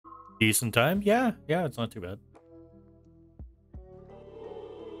Decent time? Yeah, it's not too bad.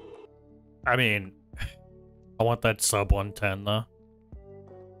 I mean, I want that sub 110 though.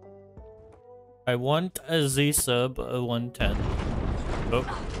 I want a Z sub 110. Oh.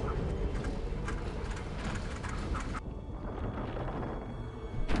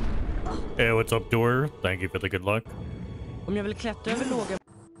 Hey, what's up, door? Thank you for the good luck.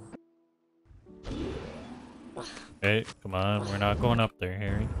 Hey, come on, we're not going up there,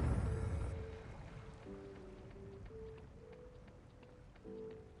 Harry.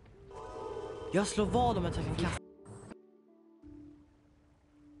 Jag slår vad om jag kan kasta.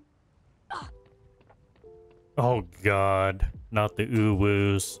 Oh god, not the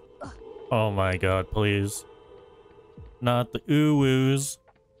ooh-woos. Oh my god, please. Not the ooh-woos.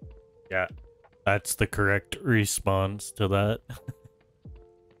 Yeah, that's the correct response to that.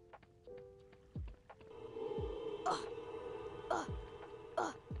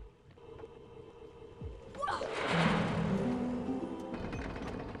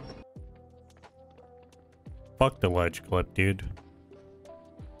 Fuck the ledge clip, dude.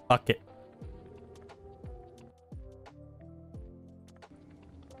 Fuck it.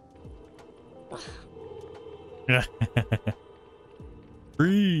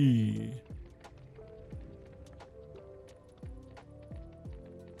 Free.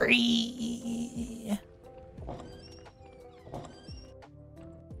 Free.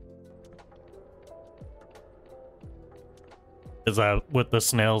 Is that what the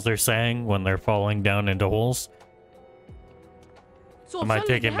snails are saying when they're falling down into holes? Am I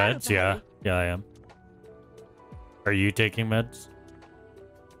taking meds? Yeah. Yeah, I am. Are you taking meds?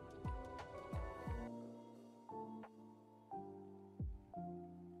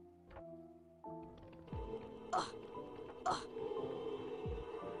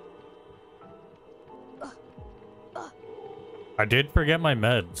 I did forget my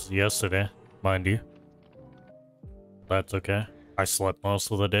meds yesterday, mind you. That's okay. I slept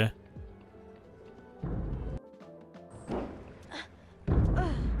most of the day.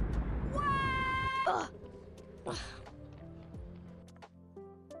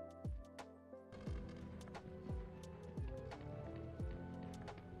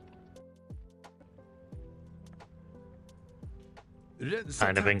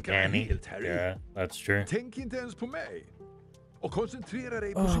 Kind of uncanny. Yeah, that's true. Tänk inte ens på mig. Och koncentrera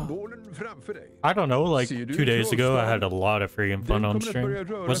dig på symbolen framför dig. I don't know, like 2 days ago I had a lot of freaking fun on stream.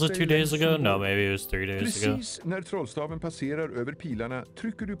 Was it 2 days ago? No, maybe it was 3 days ago. Precis när trollstaven passerar över pilarna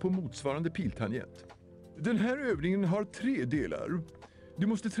trycker du på motsvarande piltangent. Den här övningen har 3 delar. Du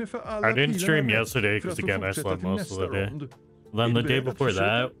måste träffa alla I didn't stream yesterday because again I slept most of the day. Then the day before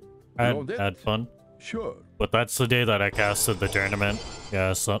that I had fun. Sure. But that's the day that I casted the tournament.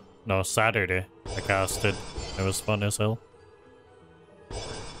 Yeah, so no, Saturday I casted. It was fun as hell.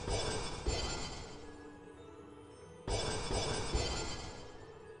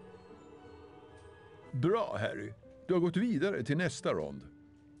 Bra, Harry. Du har gått vidare till nästa rond.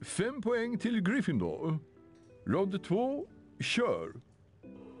 5 poäng till Gryffindor. Rond 2, kör.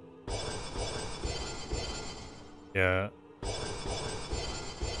 Yeah.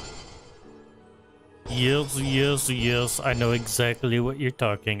 Yes, I know exactly what you're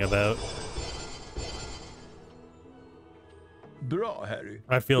talking about. Bra, Harry.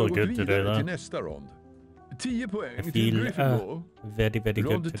 I feel good today, though. Till nästa rond. 10 poäng I till feel Gryffindor. very good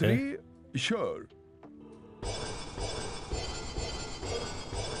Rond today. 3, kör.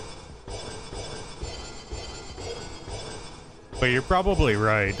 But you're probably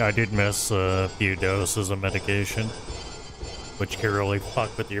right. I did miss a few doses of medication, which can really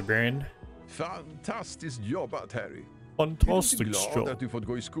fuck with your brain. Fantastiskt jobbat, Harry. Fantastic Jag är glad job. att du fått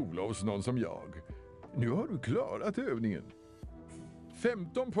gå i skola hos någon som jag. Nu har du klarat övningen.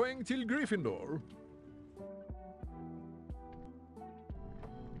 15 poäng till Gryffindor.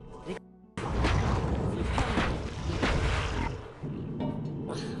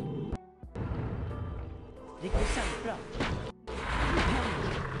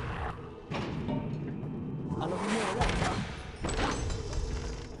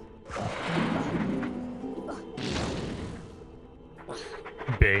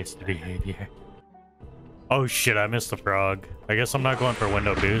 Based behavior. Oh shit, I missed the frog. I guess I'm not going for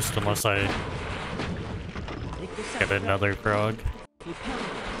window boost unless I get another frog.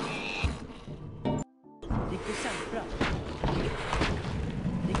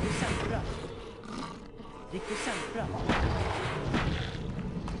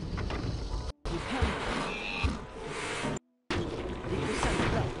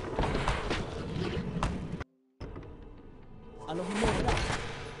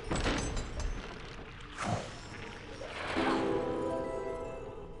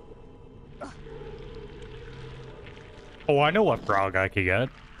 Oh, I know what frog I could get.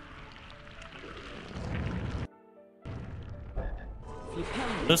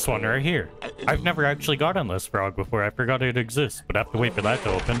 This one right here. I've never actually gotten this frog before. I forgot it exists, but I have to wait for that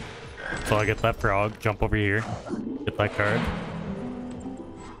to open. So I get that frog, jump over here, get that card.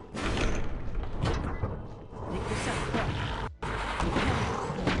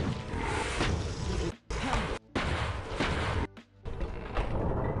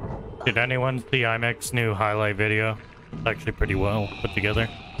 Did anyone see IMAX's new highlight video? It's actually pretty well put together.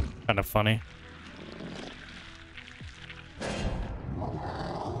 Kind of funny.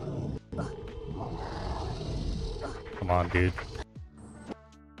 Come on, dude.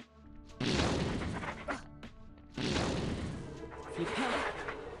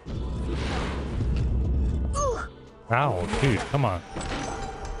 Ow, dude, come on.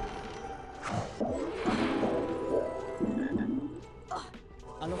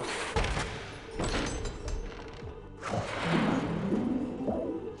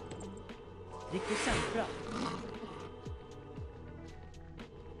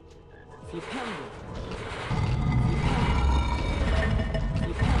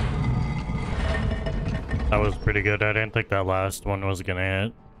 That was pretty good. I didn't think that last one was gonna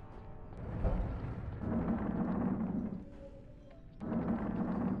hit.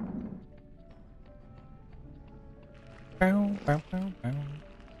 Bow, bow, bow, bow.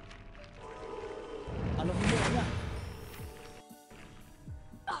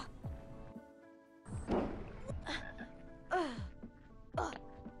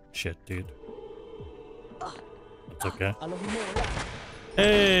 Shit, dude. It's okay.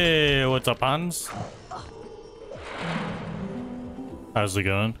 Hey, what's up, Hans? How's it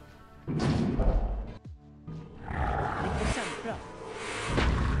going?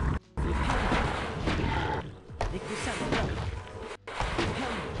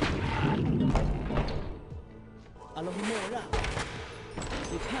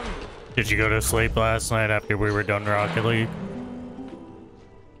 Did you go to sleep last night after we were done Rocket League?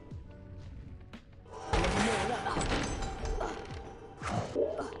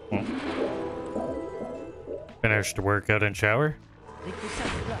 Finished the workout and shower?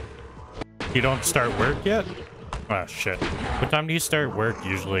 You don't start work yet? Ah, shit. What time do you start work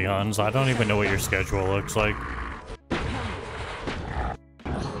usually, Hans? I don't even know what your schedule looks like.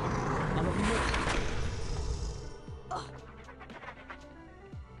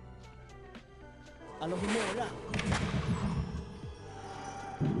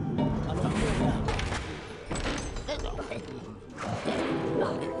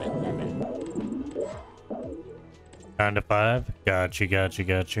 Nine to 5? Gotcha, gotcha,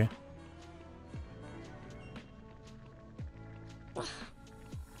 gotcha.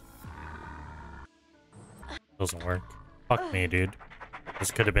 Doesn't work. Fuck me, dude. This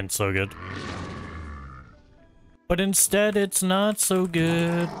could have been so good. But instead, it's not so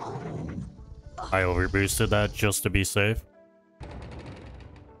good. I overboosted that just to be safe.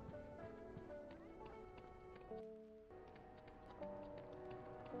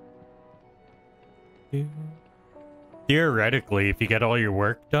 Theoretically, if you get all your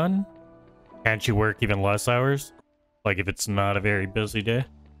work done, can't you work even less hours? Like if it's not a very busy day?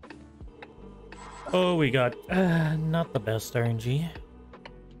 Oh, we got not the best RNG.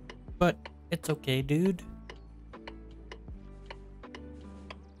 But it's okay, dude.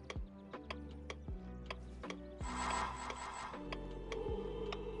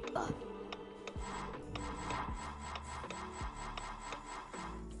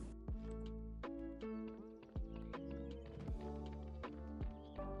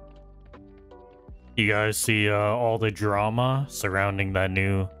 You guys see all the drama surrounding that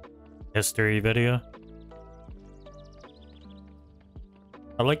new history video?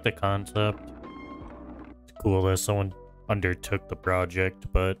 I like the concept. It's cool that someone undertook the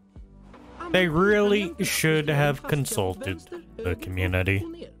project, but they really should have consulted the community.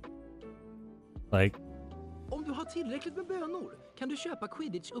 Like, om du har tillräckligt med bönor kan du köpa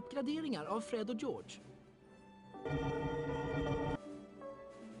Quidditch-uppgraderingar av Fred och George.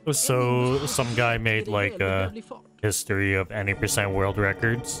 So some guy made like a history of any % world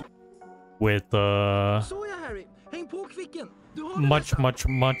records with much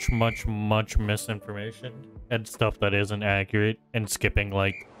misinformation and stuff that isn't accurate and skipping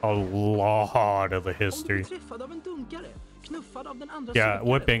like a lot of the history. Yeah,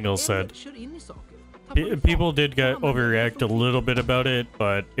 what Bingle said. People did get overreact a little bit about it,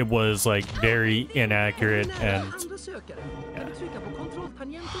 but it was like very inaccurate and yeah.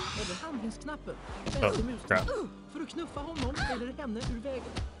 Oh, crap.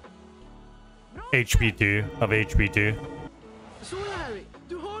 HP2 of HP2.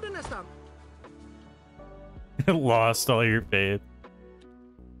 Lost all your faith.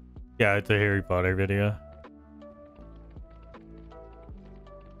 Yeah, it's a Harry Potter video.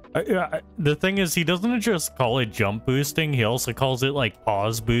 The thing is, he doesn't just call it jump boosting, he also calls it like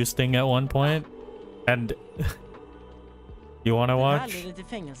pause boosting at one point. And you want to watch?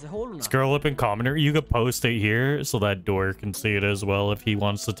 Scroll up in commenter. You could post it here so that Door can see it as well if he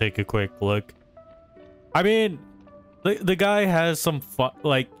wants to take a quick look. I mean, the guy has some fun,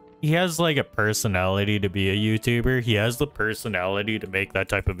 like, he has like a personality to be a YouTuber. He has the personality to make that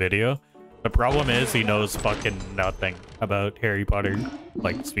type of video. The problem is he knows fucking nothing about Harry Potter,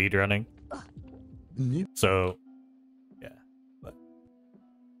 like, speedrunning. So, yeah. But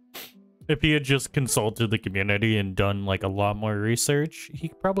if he had just consulted the community and done, like, a lot more research, he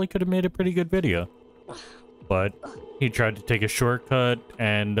probably could have made a pretty good video. But he tried to take a shortcut,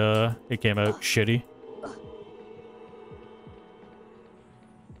 and it came out shitty.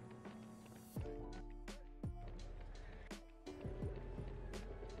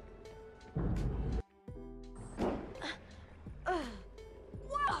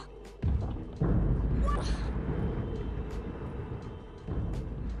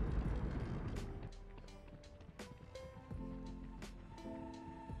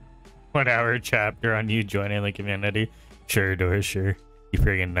 One-hour chapter on you joining the community. Sure, Door, sure. You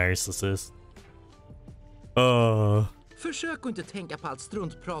friggin' narcissist. Oh. Försök att inte tänka på allt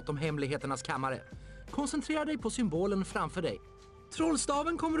struntprat om hemligheternas kammare. Koncentrera dig på symbolen framför dig.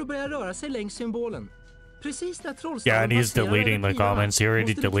 Trollstaven kommer att börja röra sig längs symbolen. Precis där trollstaven. Yeah, and he's deleting the comments. He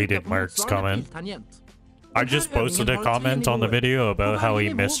already deleted Mark's comment. I just posted a comment on the video about how he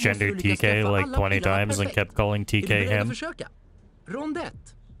misgendered TK like 20 times and kept calling TK him. Rond 1.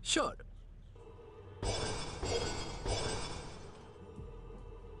 Kör!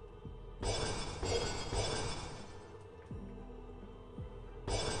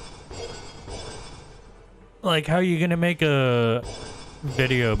 Like, how are you gonna make a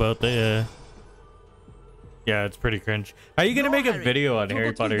video about the... Yeah, it's pretty cringe. How are you gonna make a video on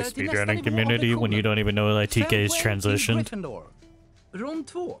Harry Potter speedrunning community when you don't even know that TK's transitioned? Rond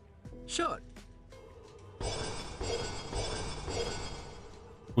 2. Kör!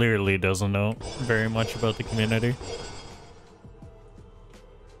 Clearly doesn't know very much about the community.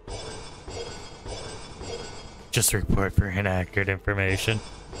 Just report for inaccurate information.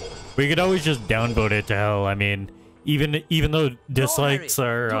 We could always just downvote it to hell. I mean, even though dislikes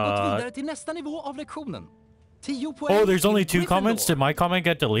are Oh, there's only 2 comments. Did my comment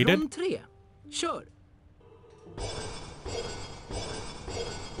get deleted? Rond 3. Kör!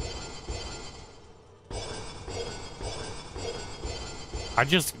 I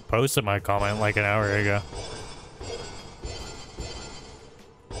just posted my comment like an hour ago.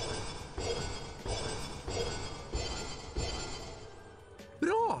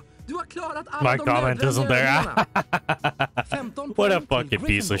 Bra! Du har klarat alla My comment isn't there. What a fucking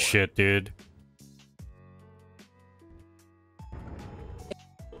piece of shit, dude.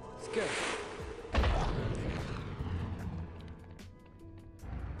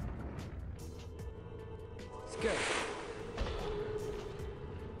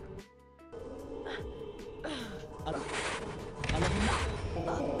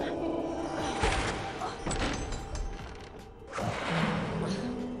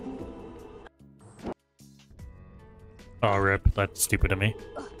 Oh, rip. That's stupid of me.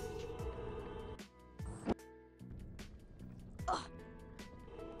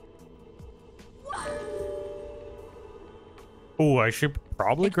 Oh, I should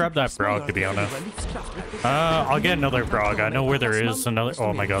probably grab that frog, to be honest. I'll get another frog. I know where there is another...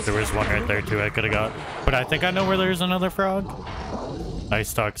 Oh my god, there was one right there, too, I could have got. But I think I know where there's another frog.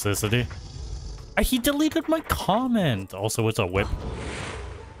 Nice toxicity. He deleted my comment. Also, it's a whip.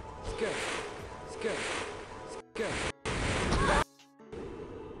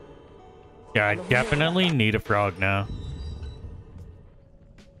 Yeah, I definitely need a frog now.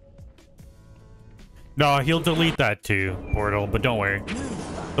 No, he'll delete that too, Portal, but don't worry.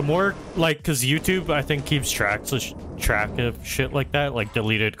 The more, like, because YouTube, I think, keeps track of shit like that, like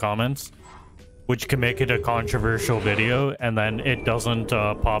deleted comments, which can make it a controversial video, and then it doesn't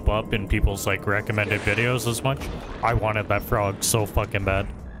pop up in people's, like, recommended videos as much. I wanted that frog so fucking bad.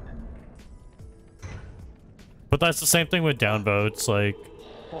 But that's the same thing with downvotes, like...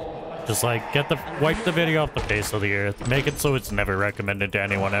 Just like, wipe the video off the face of the earth. Make it so it's never recommended to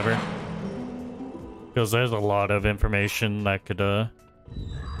anyone ever. Because there's a lot of information that could, I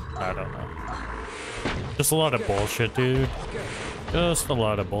don't know. Just a lot of bullshit, dude. Just a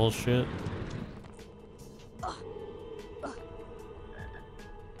lot of bullshit.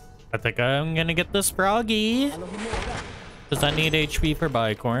 I think I'm gonna get this froggy. Does I need HP for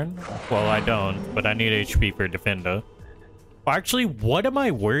Bicorn? Well, I don't, but I need HP for Defenda. Well, actually, what am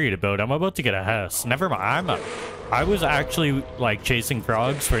I worried about? I'm about to get a Hess. Never mind. I was actually, like, chasing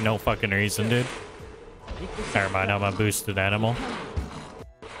frogs for no fucking reason, dude. Never mind, I'm a boosted animal.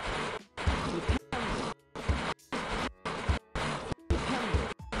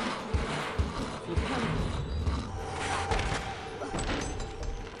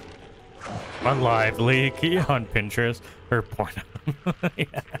 On live leak on Pinterest or porno. Yeah.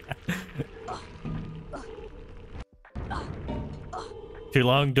 Too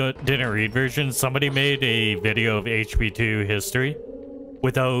long didn't read version. Somebody made a video of HP2 history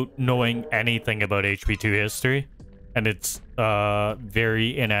without knowing anything about HP2 history, and it's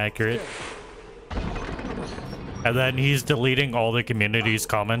very inaccurate. And then he's deleting all the community's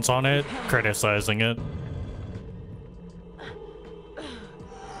comments on it, criticizing it.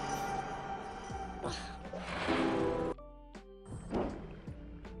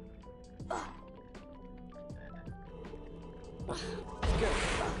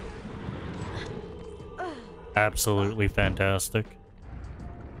 Absolutely fantastic.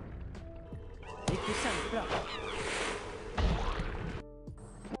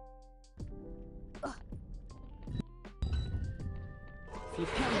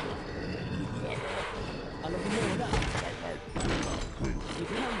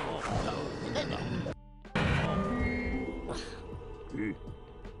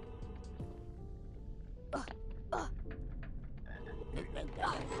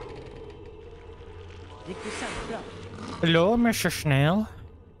 Hello, Mr. Snail.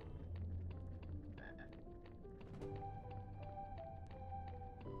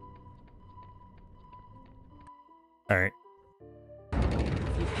 All right.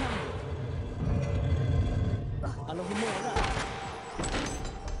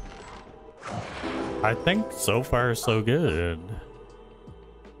 I think so far so good.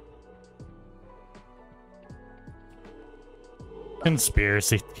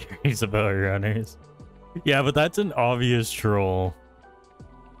 Conspiracy theories about runners. Yeah, but that's an obvious troll.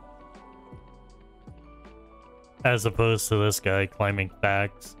 As opposed to this guy claiming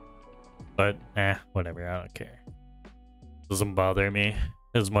facts. But, whatever, I don't care. Doesn't bother me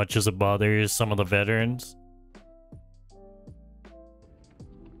as much as it bothers some of the veterans.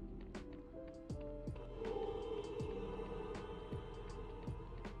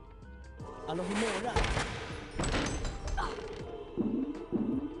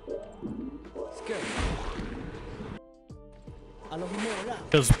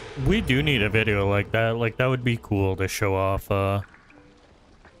 Because we do need a video like that. Like, that would be cool to show off to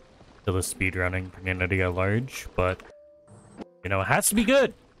the speedrunning community at large. But, you know, it has to be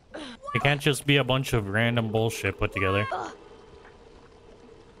good. It can't just be a bunch of random bullshit put together.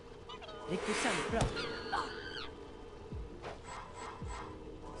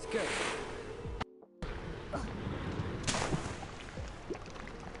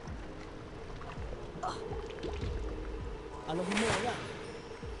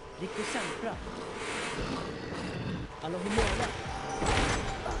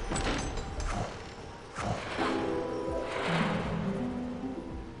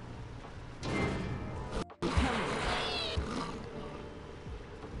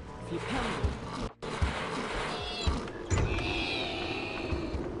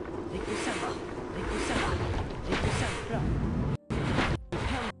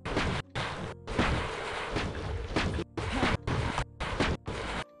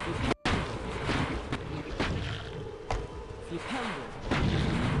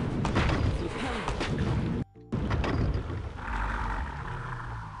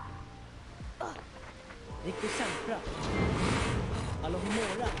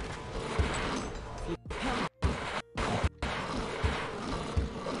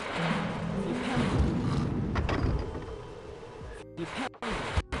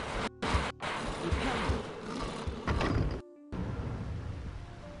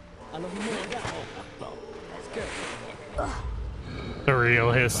 The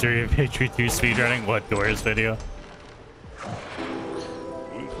real history of HP2 speedrunning. What, Dora's video?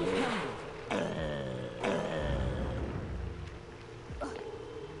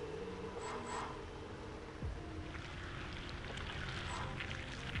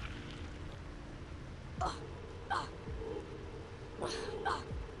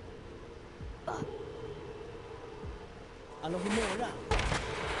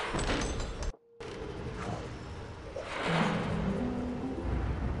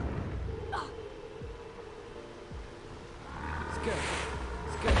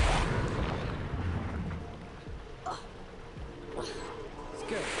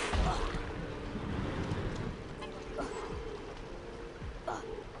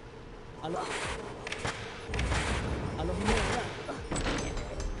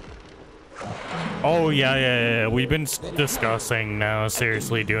 Oh yeah. We've been discussing now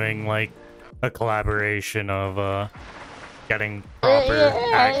seriously doing like a collaboration of getting proper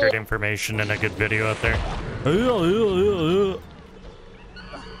accurate information and a good video out there.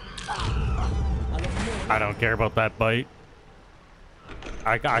 I don't care about that bite.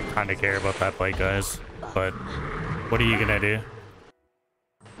 I kind of care about that bite, guys, but what are you gonna do?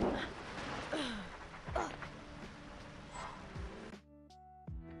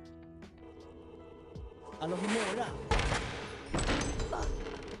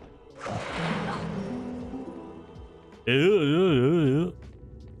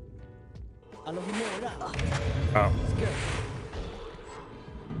 Oh.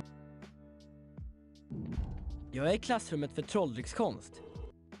 Jag är i klassrummet för trolldryckskonst.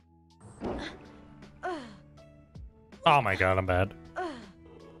 Oh my god, I'm bad.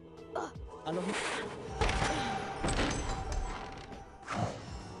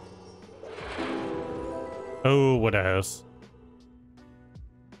 Oh, what a house.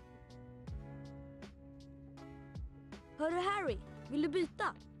 Hörru Harry, vill du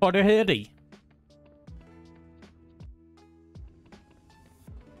byta? Har du Harry?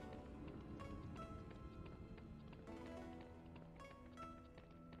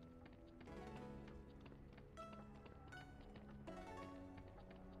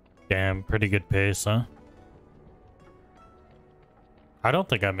 Damn, pretty good pace, huh? I don't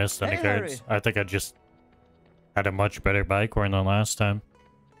think I missed any cards. I think I just had a much better bike horn than last time.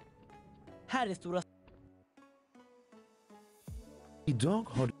 Här är stora... Idag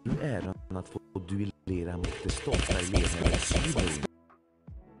har du äran att få duellera mot det stolta eleven Speedrun.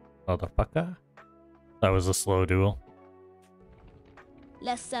 Motherfucker. That was a slow duel.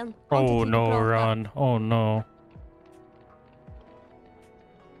 Ledsen. Oh no, run. Oh no.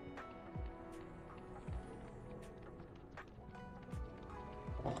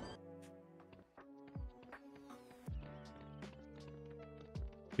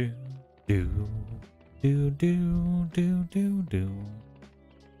 Do.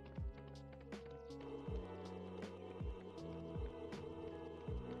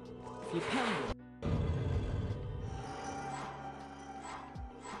 Flipendo.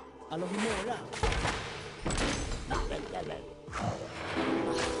 Alohomora.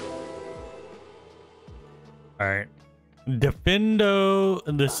 Alright. Defendo.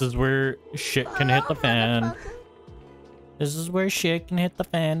 This is where shit can hit the fan. This is where shit can hit the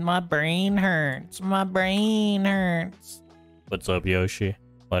fan. My brain hurts. My brain hurts. What's up, Yoshi?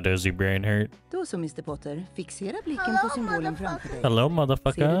 Why does your brain hurt? Då så, Mr. Potter. Fixera blicken på symbolen framför dig. Hello, Ser du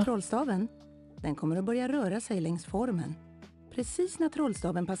motherfucker. trollstaven? Den kommer att börja röra sig längs formen. Precis när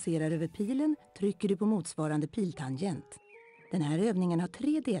trollstaven passerar över pilen trycker du på motsvarande piltangent. Den här övningen har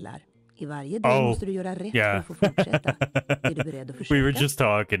 3 delar. I varje del måste du göra rätt för att få fortsätta. Är du beredd att försöka? We were just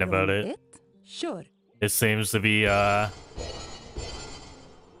talking about Roll it. 1. Kör! It seems to be, yeah,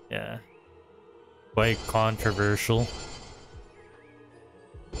 quite controversial.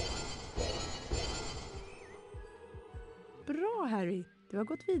 Bra, Harry. Du har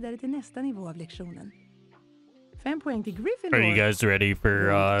gått vidare till nästa nivå av lektionen. 5 poäng till Gryffindor. Are you guys ready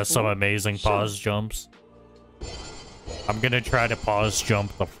for some amazing pause jumps? I'm gonna try to pause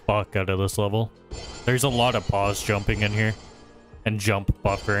jump the fuck out of this level. There's a lot of pause jumping in here. And jump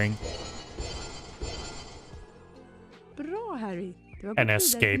buffering. Bra, Harry. Du har gått And vidare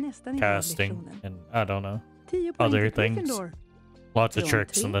escape till nästa nivå av casting. lektionen. And I don't know. 10 poäng Other till things. Gryffindor. Lots of Från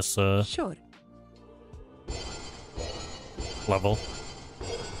tricks 3. in this Kör! level.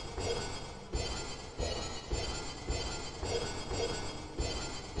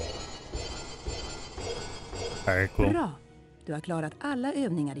 Alright, cool. Bra! Du har klarat alla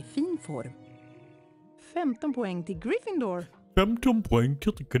övningar i fin form. 15 poäng till Gryffindor. 15 poäng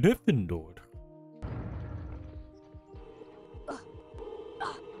till Gryffindor.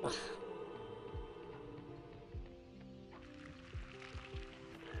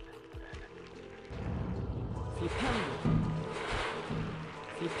 Flipendo.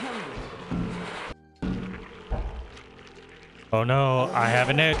 Flipendo. Oh no, I have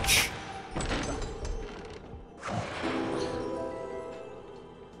an itch.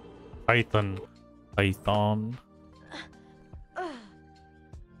 Python. Python.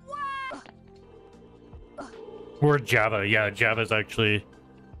 Or Java. Yeah, Java's actually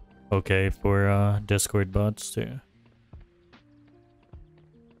okay for Discord bots too.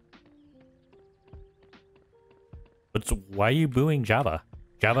 But why are you booing Java?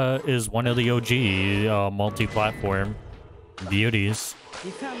 Java is one of the OG multi-platform beauties.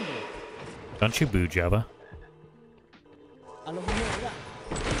 Defendo. Don't you boo Java? Alohomora.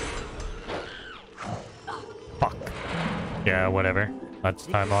 Yeah, whatever. That's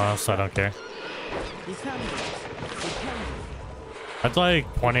time loss. I don't care. That's like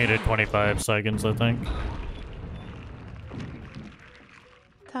 20 to 25 seconds, I think.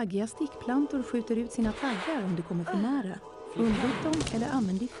 Taggiga stickplantor skjuter ut sina taggar om du kommer för nära. Undvik dem eller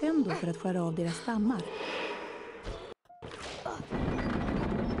använd Defendo för att skära av deras stammar.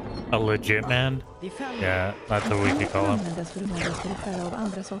 A legit man? Yeah, that's what we could call him. Användas för att skära av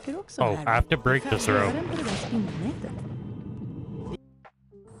andra saker också. Oh, I have to break this rope. Gör den på det där spindelnätet.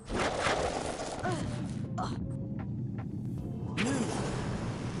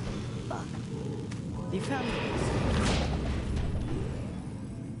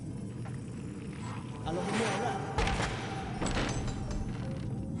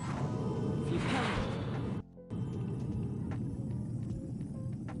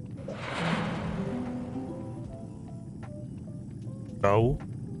 Go?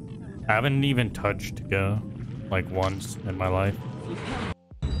 I haven't even touched Go like once in my life.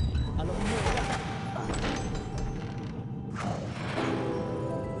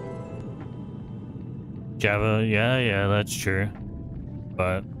 Java, yeah, that's true.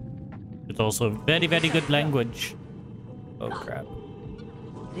 But it's also very, very good language. Oh crap.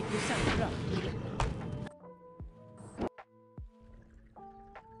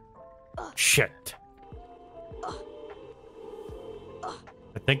 Shit.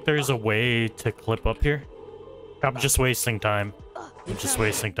 I think there's a way to clip up here. I'm just wasting time. I'm just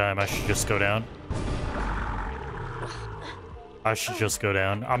wasting time. I should just go down. I should just go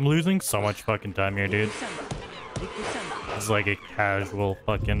down. I'm losing so much fucking time here, dude. It's like a casual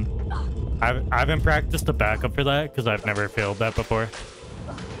fucking... I haven't practiced the backup for that because I've never failed that before.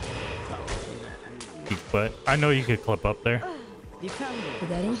 But I know you could clip up there. Det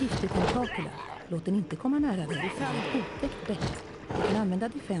där är en giftig tentakula. Låt den inte komma nära dig. Det är ett otäckt bett. Du kan använda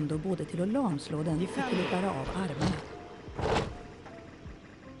Defendo både till att lamslå den och till att skära av armarna.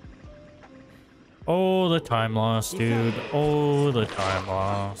 Oh, the time loss, dude. Oh, the time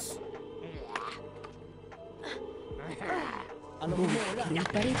loss.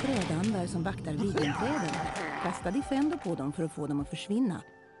 Krypare i trädandar som vaktar vigenträden. Kasta Defendo på dem för att få dem att försvinna.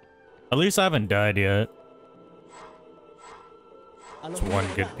 At least I haven't died yet. It's one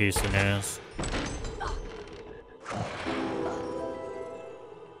good piece of news.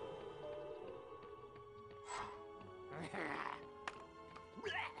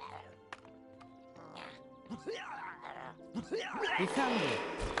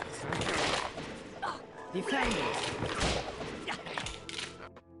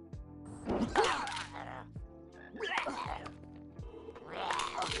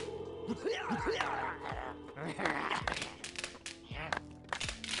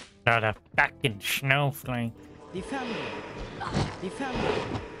 Not a fucking snowflake.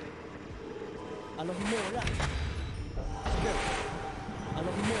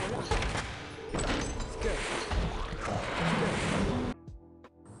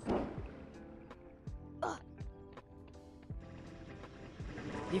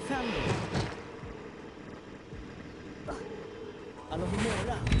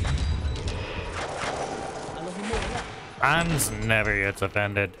 Hans never gets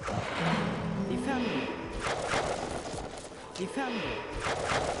offended.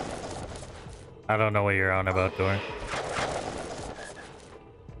 I don't know what you're on about, Dor.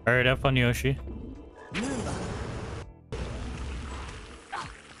 Alright, have fun, Yoshi.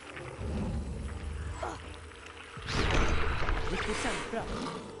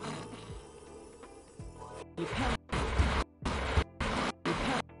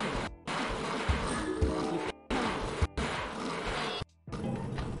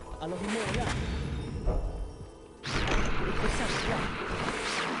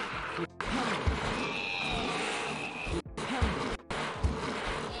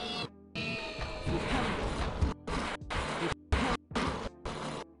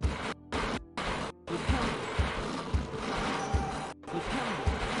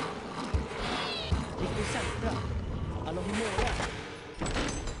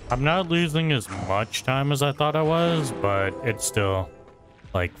 I'm not losing as much time as I thought I was, but it's still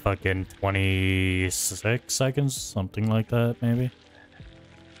like fucking 26 seconds, something like that, maybe.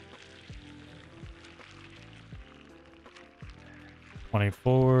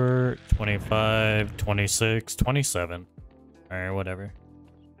 $24, $25, $26, $27. Alright, whatever.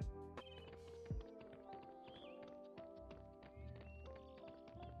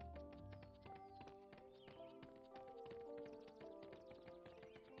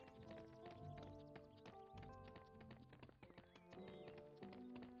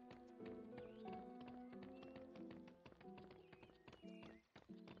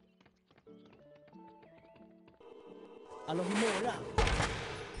 Alohomora.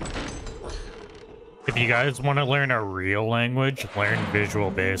 If you guys want to learn a real language, learn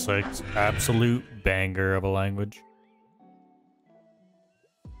Visual Basics. Absolute banger of a language.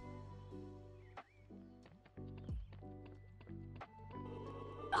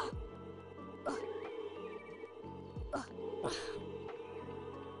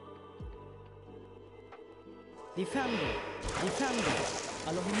 Defender.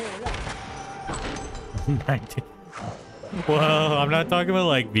 Alohomora. 19. Well, I'm not talking about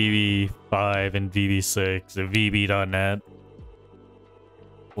like VB5 and VB6 or VB.net.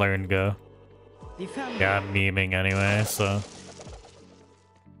 Learn Go. Defender. Yeah, I'm memeing anyway, so.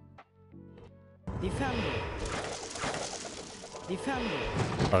 Defender.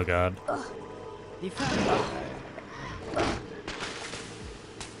 Oh god.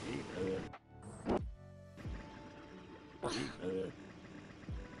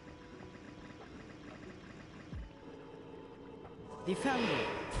 Defender.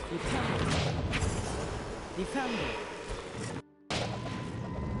 Defender.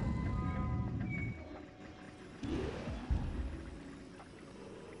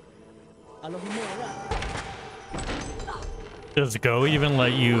 Alohomora. Does Go even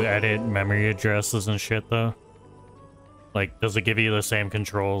let you edit memory addresses and shit though? Like, does it give you the same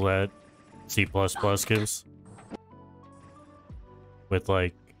control that C++ gives? With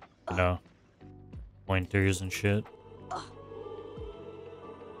like, you know, pointers and shit?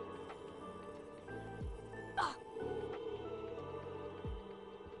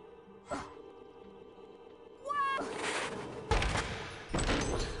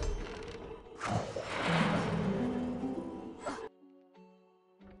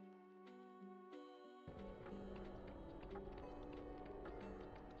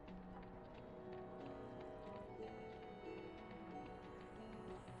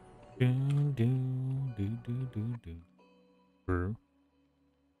 True.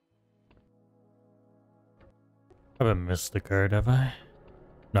 Haven't missed the card, have I?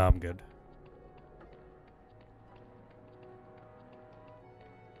 No, I'm good.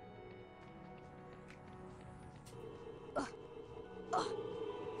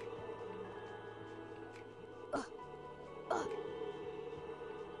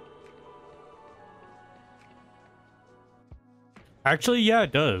 Actually, yeah,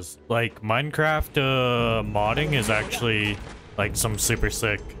 it does. Like, Minecraft modding is actually like some super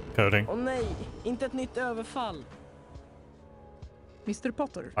sick coding. Åh nej, inte ett nytt överfall. Mr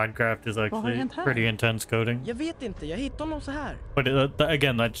Potter, Minecraft is actually hänt här? pretty intense coding. Jag vet inte, jag hittade honom så här. But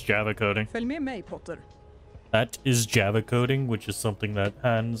again, that's Java coding. följ med mig Potter. That is Java coding, which is something that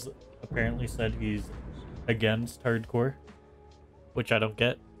Hans apparently said he's against hardcore, which I don't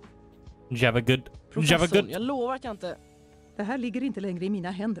get. Java good. Java Professorn, good. jag lovar att jag inte... Det här ligger inte längre i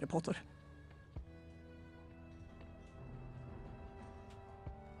mina händer, Potter.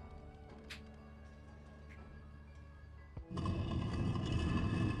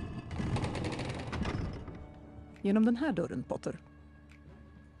 Genom den här dörren, Potter.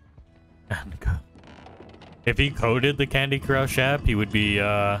 If he coded the Candy Crush app, he would be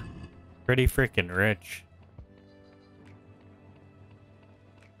pretty freaking rich.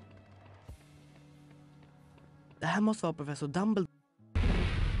 Det här måste vara professor Dumbledore.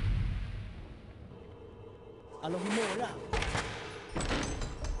 Alohomora.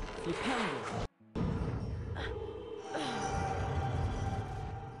 Flipendo.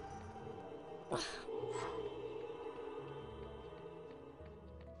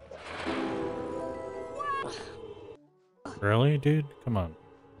 Really, dude? Come on.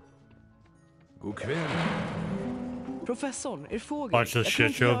 God kväll. Professorn, fågel. Watch this Jag kan shit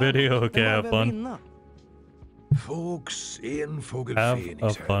inte show göra det. video. Den Okay, bara have behöver fun. vinna. Folks, en fågel Have Fenix a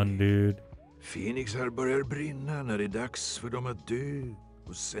här. fun, dude. Fenixar börjar brinna när det är dags för dem att dö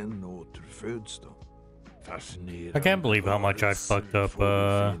och sen återföds de. Fascinerande. I can't believe how much I varelser, fucked up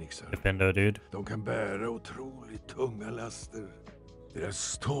fågelfenixar. Nintendo, dude. De kan bära otroligt tunga laster.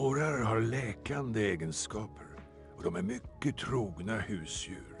 Deras tårar har läkande egenskaper och de är mycket trogna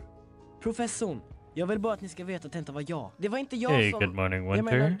husdjur. Professorn, jag vill bara att ni ska veta att det inte var jag. Det var inte jag Hey, som... good morning, Jag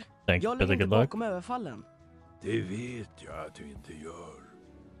Winter. menar, Thank you jag for the ligger inte good luck. bakom överfallen. Det vet jag att du inte gör.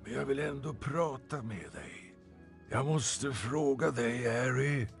 Men jag vill ändå prata med dig. Jag måste fråga dig,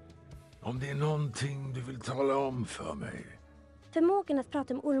 Harry, om det är någonting du vill tala om för mig. Förmågan att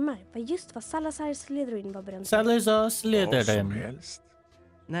prata med ormar var just vad Salazar Slytherin var berömd för. Salazar Vad som Slytherin. helst.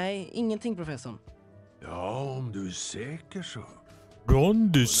 Nej, ingenting professorn. Ja, om du är säker så.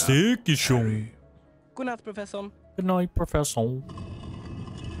 Ron, du säker som. Harry. Godnatt professorn. Good night, professor.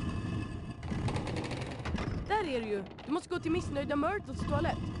 Där är du ju. Du måste gå till missnöjda Myrtles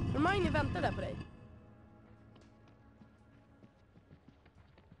toalett. Hermione väntar där på dig.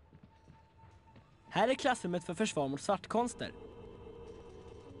 Här är klassrummet för försvar mot svartkonster.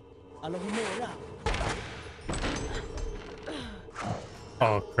 Alohomora.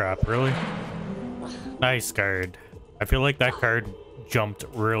 Oh crap, really? Nice card. I feel like that card jumped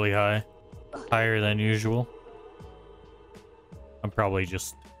really high. Higher than usual. I'm probably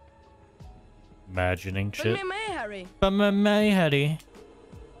just imagining shit. Följ med mig, Harry. But my Harry.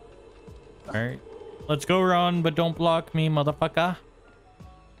 Alright. Let's go, Ron, but don't block me, motherfucker.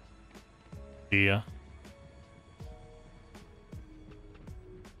 See ya.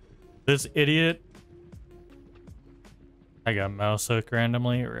 This idiot. I got mouse hook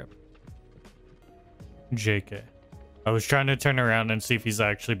randomly. Rip. JK. I was trying to turn around and see if he's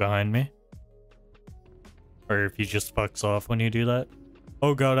actually behind me. Or if he just fucks off when you do that.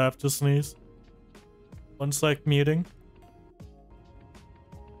 Oh god, I have to sneeze. 1 sec, muting.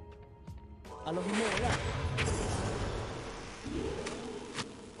 Alohomora.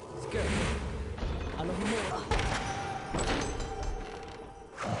 Skö. Alohomora.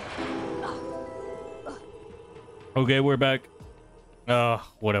 Okay, we're back. Oh,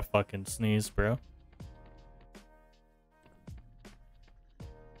 what a fucking sneeze, bro.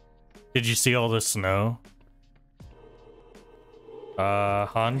 Did you see all the snow?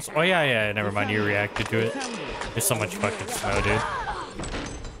 Hans? Oh, yeah, never mind. You reacted to it. There's so much fucking snow, dude.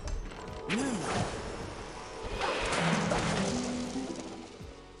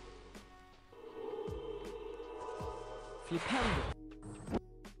 Flipendo.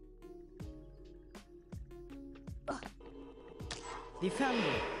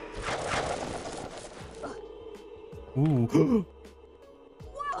 Defendo. Ooh.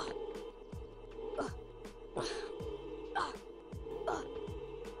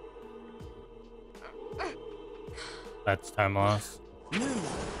 That's time loss.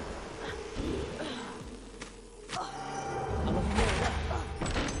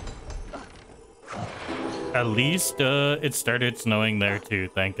 At least it started snowing there too,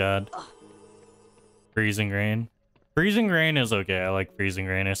 thank god. Freezing rain. Freezing rain is okay. I like freezing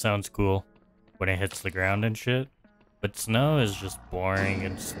rain. It sounds cool when it hits the ground and shit. But snow is just boring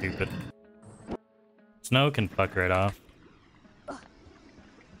and stupid. Snow can fuck right off.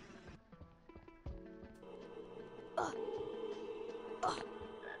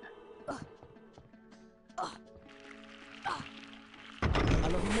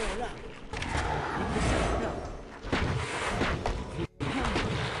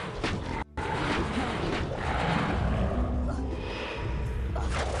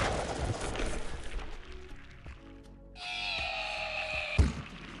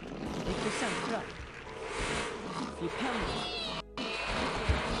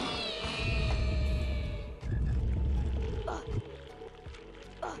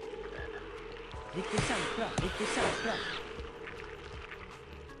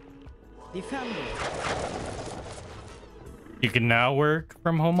 You can now work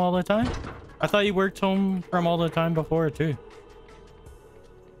from home all the time? I thought you worked home from all the time before too.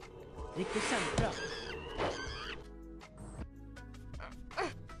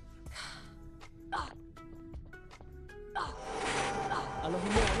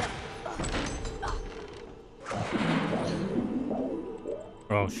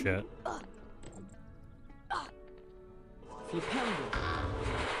 Oh shit.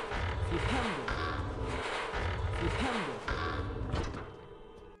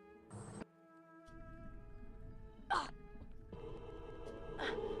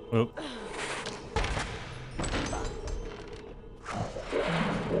 Oop.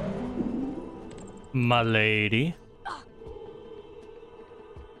 My lady.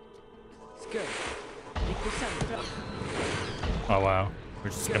 Oh wow. We're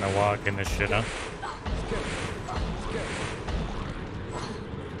just gonna walk in this shit, huh?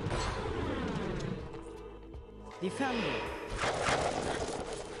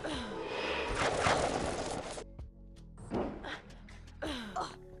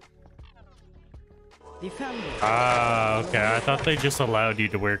 Ah, okay. I thought they just allowed you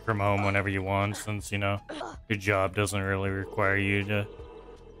to work from home whenever you want, since, you know, your job doesn't really require you to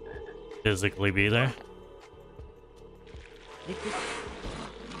physically be there.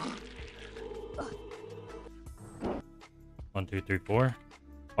 One, two, three, 4.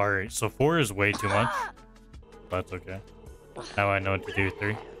 Alright, so 4 is way too much. That's okay. Now I know what to do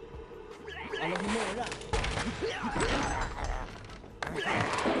 3.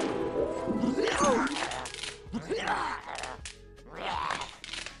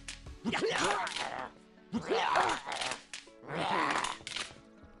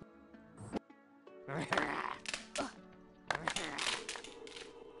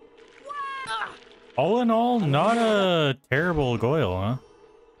 All in all, not a terrible Goyle, huh?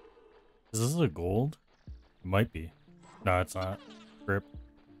 Is this a gold? It might be. No, it's not. Rip.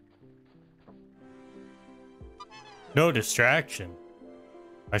 No distraction.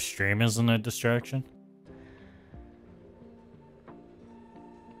 My stream isn't a distraction.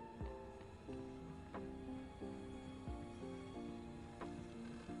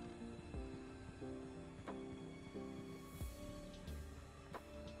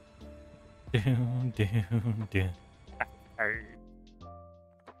 Down, down, down.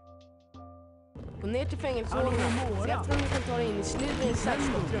 Gå ner till fängelsehålorna. Se efter om ni kan ta dig in i Slytherins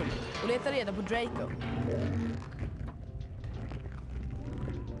sällskapsrum och leta reda på Draco.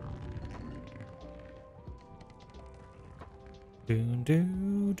 Do do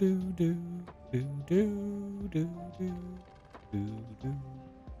do do do do do do do do.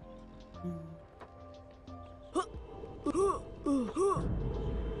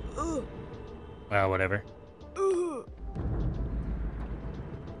 Well, whatever.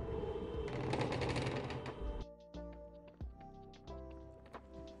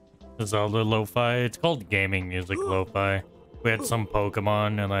 Zelda lo-fi. It's called gaming music lo-fi. We had some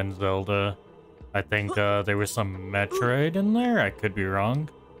Pokemon and then Zelda. I think there was some Metroid in there. I could be wrong.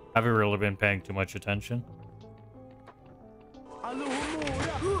 I haven't really been paying too much attention.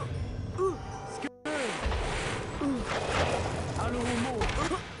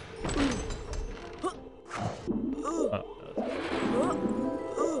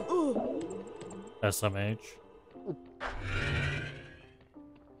 SMH.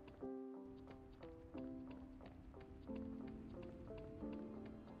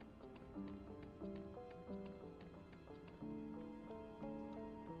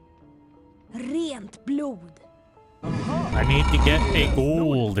 Rent blod. I need to get a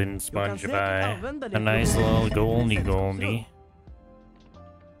golden SpongeBob. A nice little goldy.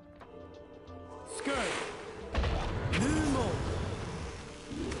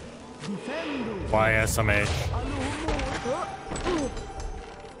 Why SMH?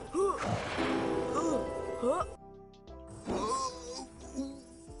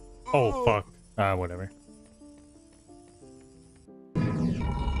 Oh fuck. Whatever.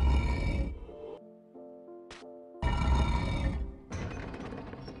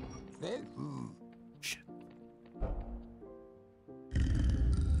 Shit.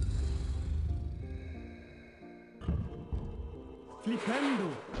 Flipendo.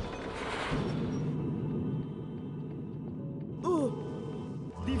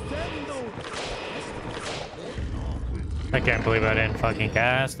 I can't believe I didn't fucking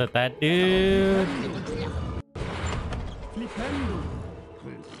cast at that dude. Flipendo.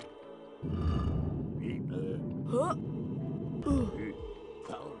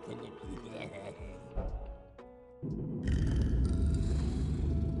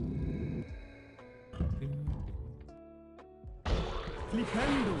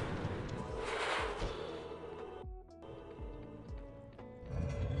 Flipendo.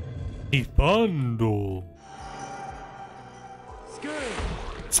 Flipando.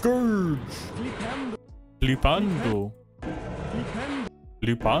 Scourge. Flipendo. Flipando.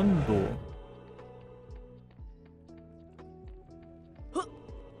 Flipando.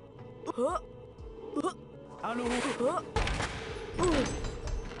 Allô.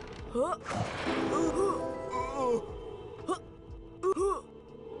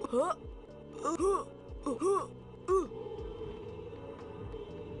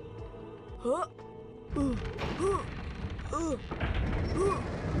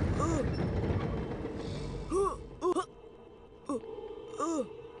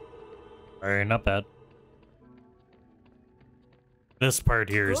 Alright, not bad. This part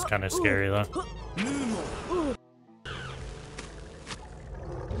here is kind of scary though.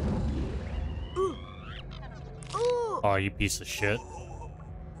 Oh, you piece of shit.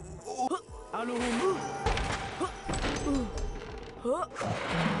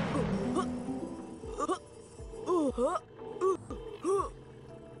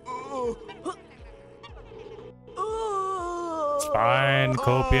 It's fine,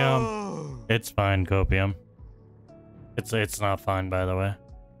 Copium. It's fine, Copium. It's not fine, by the way.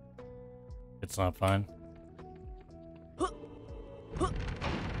 It's not fine.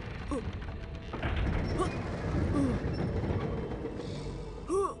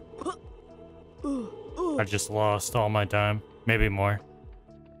 I just lost all my time. Maybe more.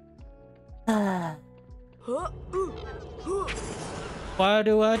 Why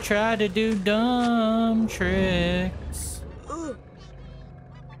do I try to do dumb tricks?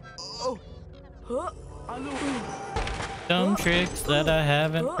 Dumb tricks that I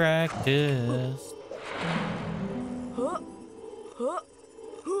haven't practiced.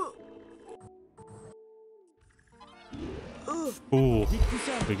 Ooh,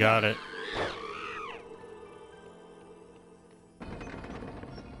 we got it.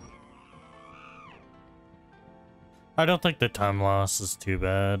 I don't think the time loss is too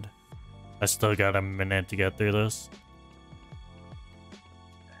bad. I still got a minute to get through this.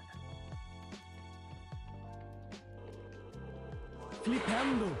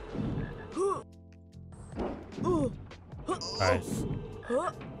 Flipendo. Nice.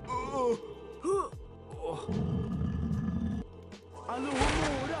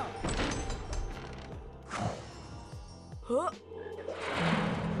 Alohomora.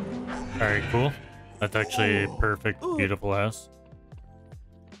 Alright, cool. That's actually a perfect, beautiful house.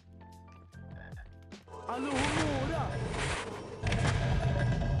 Alohomora.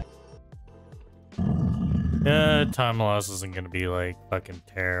 Yeah, time loss isn't gonna be like fucking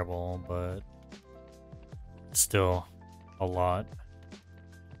terrible, but still a lot.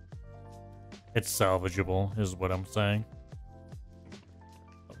 It's salvageable, is what I'm saying.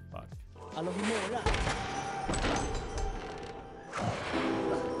 Oh, fuck. Alohomora.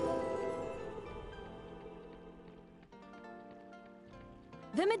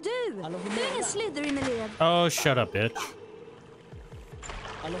 Vem är du? Du är ingen Slytherin-elev. Oh, shut up, bitch.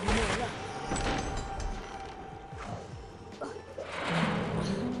 Alohomora.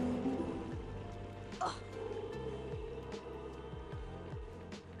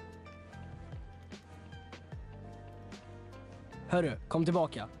 Hörru, kom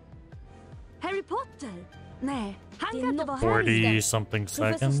tillbaka. Harry Potter? Nej, han kan inte vara 40 här. something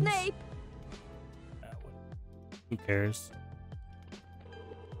Professor seconds. Snape. Who cares?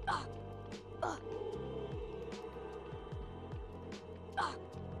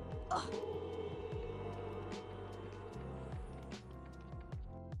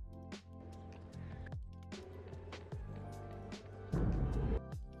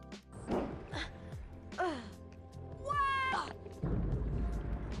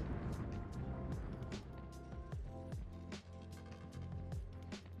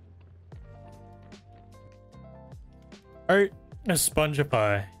 Alright,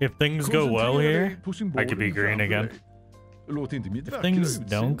 Spongify. If things go well here, I could be green again. Låt inte mitt If vackra things don't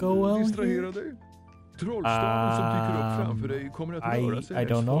utseende go well distrahera here, dig. Trollstaven som dyker upp framför dig kommer att röra sig I don't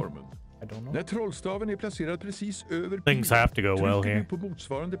längs know. formen. I don't know. När trollstaven är placerad precis över Things pilen, have to go well trycker here. du på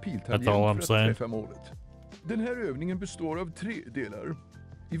motsvarande That's all piltangent I'm för att saying. träffa målet. Den här övningen består av 3 delar.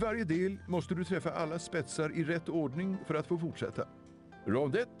 I varje del måste du träffa alla spetsar i rätt ordning för att få fortsätta.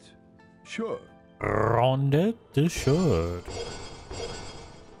 Rond 1, kör! Rond det kör.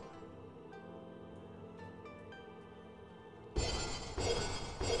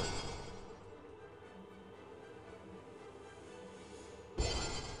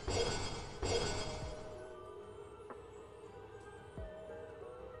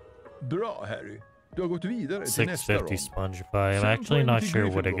 Bra, Harry. Du har gått vidare till nästa 650 rond. Spongify. I'm 5 actually poäng not till sure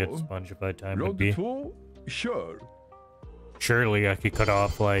what a good Gryffindor. Spongify time would Rond be. 2, kör! Surely I could cut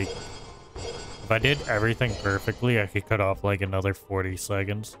off like... If I did everything perfectly, I could cut off like another 40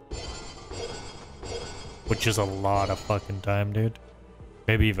 seconds. Which is a lot of fucking time, dude.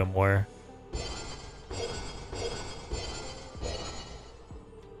 Maybe even more.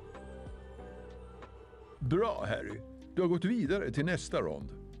 Bra, Harry. Du har gått vidare till nästa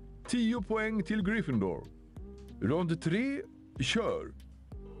rond. 10 poäng till Gryffindor. Rond 3, kör!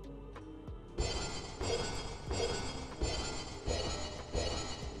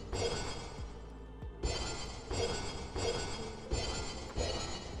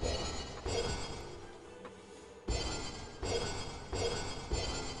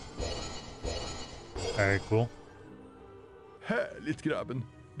 Alright, cool. Härligt, grabben.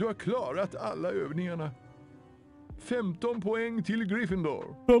 Du har klarat alla övningarna. 15 poäng till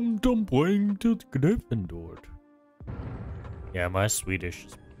Gryffindor. 15 poäng till Gryffindor. Yeah, my Swedish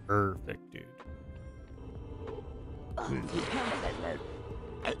is perfect, dude.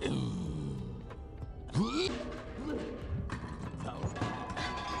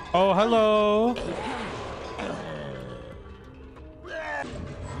 Oh, hello.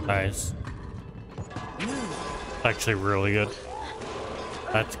 Nice. Actually really good.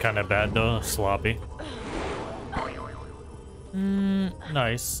 That's kind of bad though, sloppy.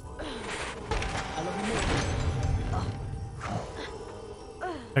 Nice.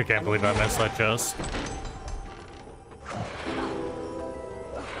 I can't believe I missed that chest.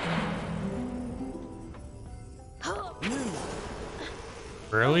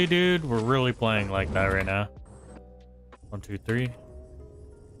 Really, dude? We're really playing like that right now. 1, 2, 3.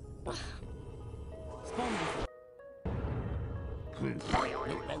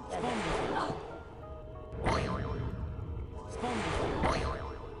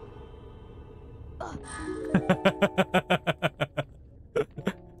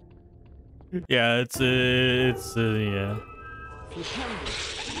 Yeah, yeah.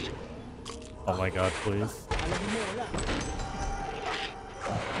 Oh my god, please.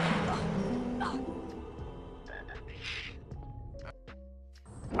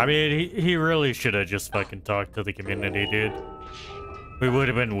 I mean, he really should have just fucking talked to the community, dude. We would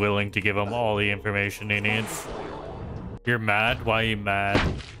have been willing to give him all the information he needs. You're mad? Why are you mad?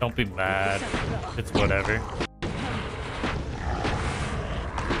 Don't be mad. It's whatever.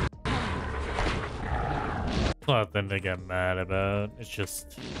 It's nothing to get mad about. It's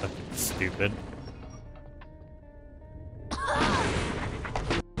just fucking stupid.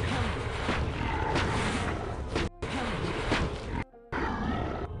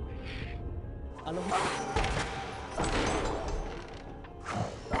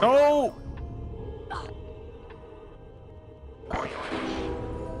 No!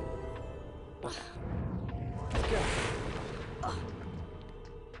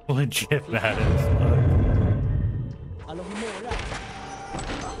 Legit mad as fuck.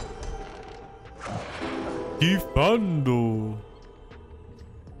 Defando.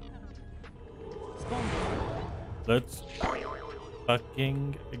 Let's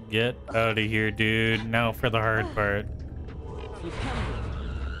fucking get out of here, dude. Now for the hard part.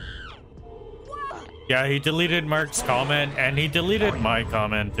 Yeah, he deleted Mark's comment, and he deleted my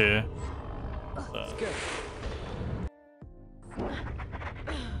comment too. So.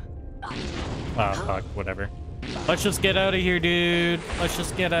 Ah, fuck, whatever. Let's just get out of here, dude. Let's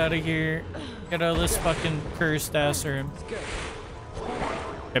just get out of here. Get out of this fucking cursed ass room.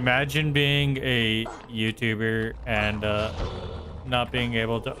 Imagine being a YouTuber and not being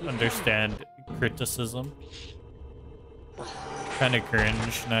able to understand criticism. Kind of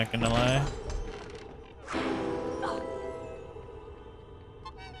cringe, not gonna lie.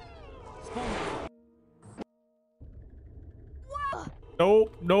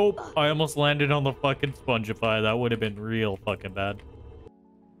 Nope, nope. I almost landed on the fucking Spongify. That would have been real fucking bad.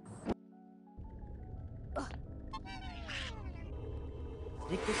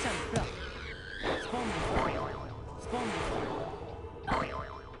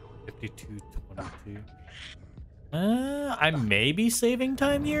 $52.22. I may be saving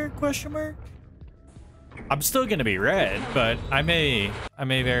time here? Question mark. I'm still gonna be red, but I may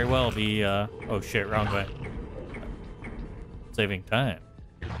very well be. Oh shit, wrong way. Saving time.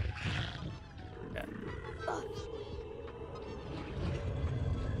 Yeah.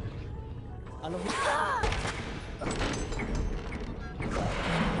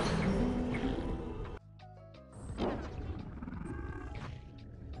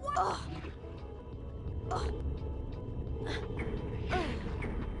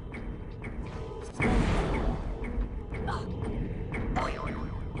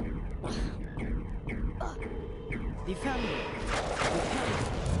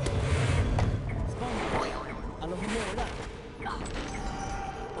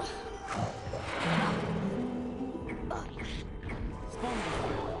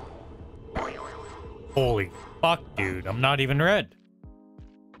 Holy fuck, dude. I'm not even red.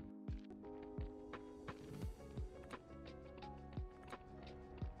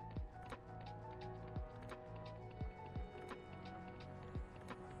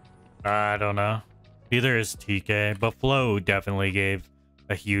 I don't know. Neither is TK, but Flo definitely gave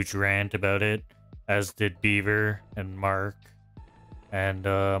a huge rant about it, as did Beaver and Mark. And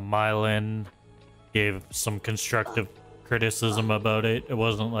Mylan gave some constructive criticism about it. It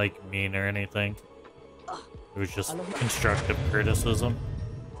wasn't like mean or anything. It was just constructive criticism,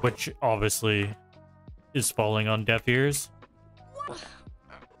 which obviously is falling on deaf ears,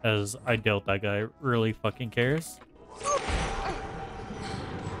 as I doubt that guy really fucking cares.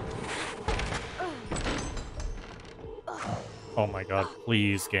 Oh my god,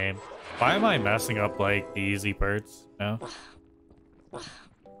 please, game. Why am I messing up, like, the easy parts now?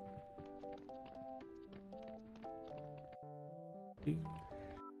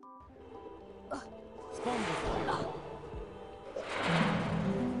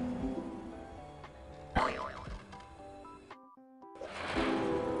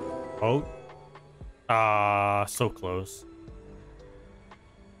 Oh. Ah, so close.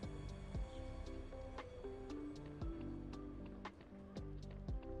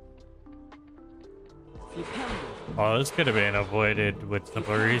 Oh, this could have been avoided with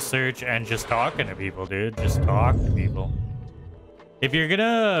simple research and just talking to people, dude. Just talk to people. If you're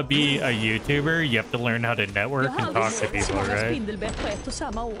gonna be a YouTuber, you have to learn how to network and talk to people, right?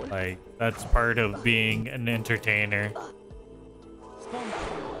 Like, that's part of being an entertainer.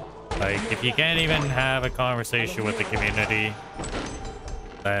 Like, if you can't even have a conversation with the community,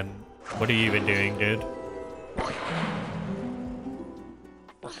 then what are you even doing, dude?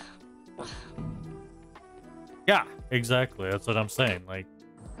 Yeah, exactly. That's what I'm saying. Like,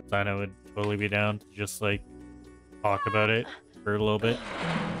 Sino would totally be down to just, like, talk about it for a little bit.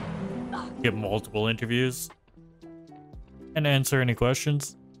 Give multiple interviews. And answer any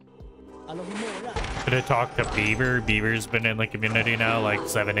questions. Could have talked to Beaver. Beaver's been in the community now like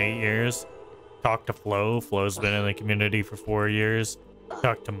 7-8 years. Talked to Flo. Flo's been in the community for 4 years.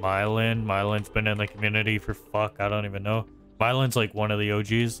 Talked to Mylan. Mylan's been in the community for fuck, I don't even know. Mylan's like one of the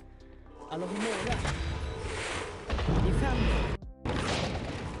OGs.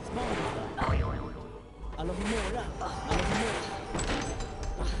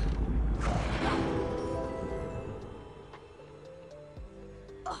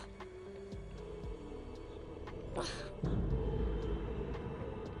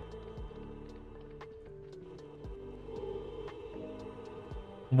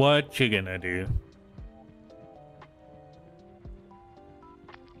 What you gonna do?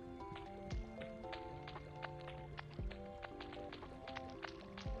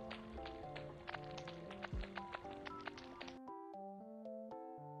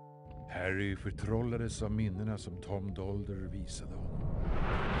 Harry förtrollades av minnena som Tom Dolder visade honom.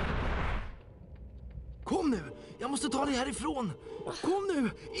 Kom nu! Jag måste ta dig härifrån! Kom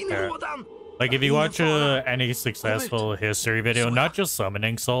nu! In i lådan! Like, if you watch any successful history video, not just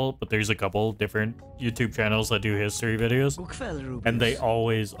Summoning Salt, but there's a couple different YouTube channels that do history videos, and they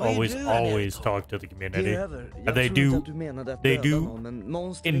always talk to the community. And they do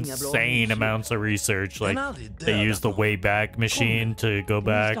insane amounts of research. Like, they use the Wayback Machine to go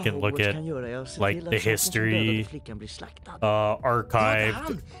back and look at, like, the history,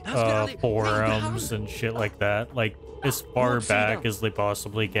 archived forums and shit like that. Like, as far back as they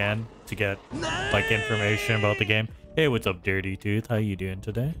possibly can to get like information about the game. Hey, what's up, Dirty Tooth? How you doing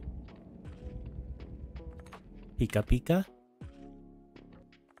today? Pika Pika?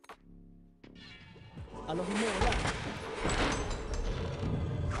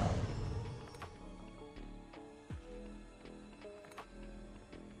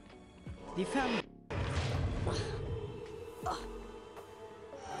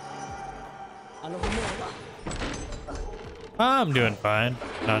 I'm doing fine.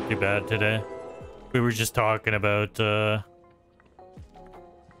 Not too bad today. We were just talking about,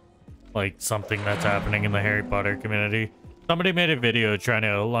 like, something that's happening in the Harry Potter community. Somebody made a video trying to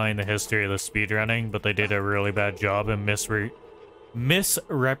outline the history of the speedrunning, but they did a really bad job and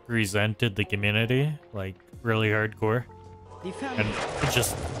misrepresented the community, like, really hardcore. And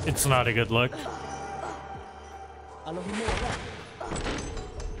it's not a good look.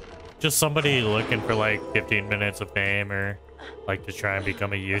 Just somebody looking for like 15 minutes of fame or like to try and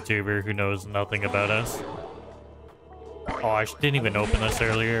become a YouTuber who knows nothing about us. Oh, I didn't even open this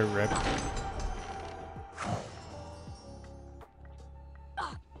earlier. Rip.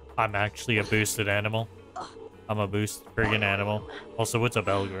 I'm actually a boosted animal. I'm a boost friggin' animal. Also, what's up,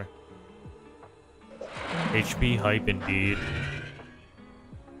 Elgor? HP hype indeed.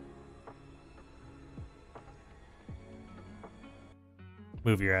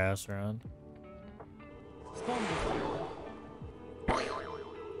 Move your ass around.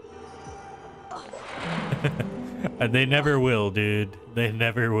 And they never will, dude. They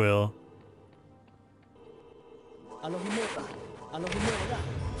never will.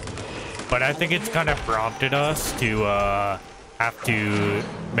 But I think it's kind of prompted us to have to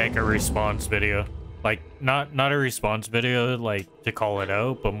make a response video. Like, not a response video, like, to call it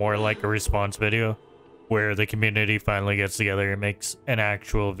out, but more like a response video where the community finally gets together and makes an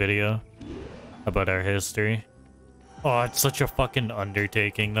actual video about our history. Oh, it's such a fucking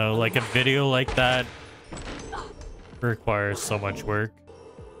undertaking, though. Like, a video like that requires so much work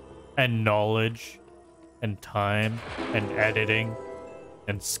and knowledge and time and editing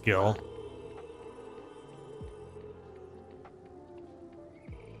and skill.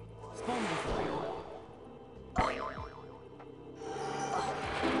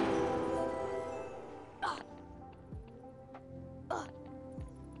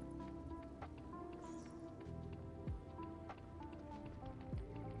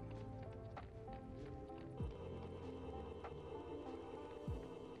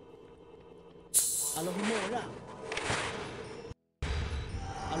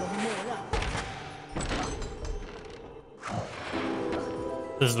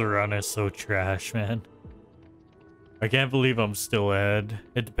 This run is so trash, man. I can't believe I'm still ahead.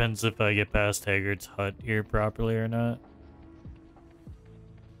 It depends if I get past Haggard's hut here properly or not.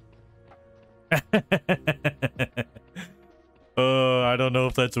 Oh, I don't know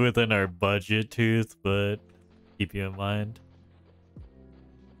if that's within our budget, Tooth, but keep you in mind.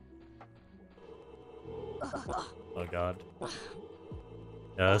 Oh god.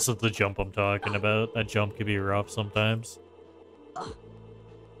 Yeah, this is the jump I'm talking about. That jump can be rough sometimes.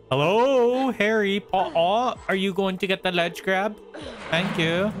 Hello, Harry Potter. Are you going to get the ledge grab? Thank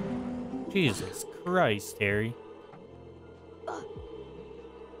you. Jesus Christ, Harry.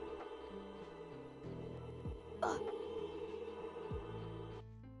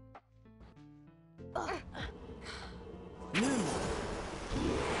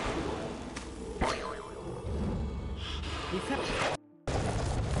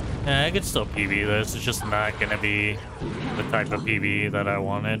 Yeah, I could still PB this. It's just not gonna be the type of PB that I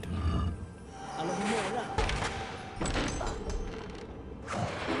wanted.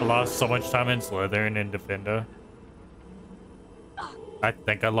 I lost so much time in Slytherin and Defender. I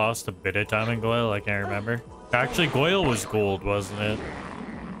think I lost a bit of time in Goyle. I can't remember. Actually, Goyle was gold, wasn't it?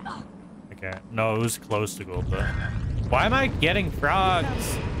 Okay. No, it was close to gold, though. Why am I getting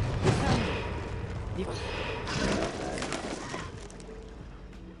frogs?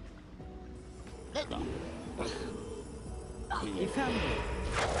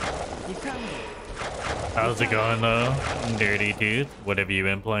 How's it going, though? Dirty Tooth? What have you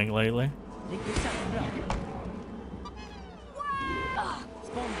been playing lately?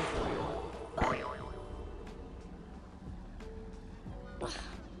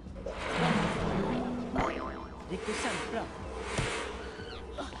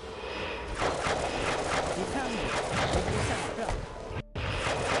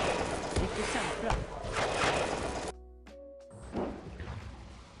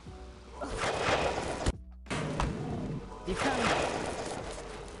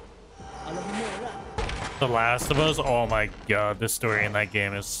 The Last of Us? Oh my god, the story in that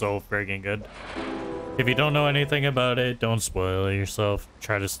game is so friggin' good. If you don't know anything about it, don't spoil it yourself.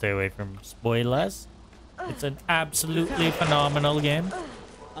 Try to stay away from spoilers. It's an absolutely phenomenal game.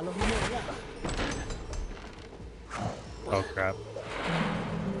 Oh crap.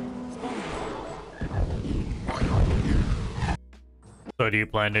 So do you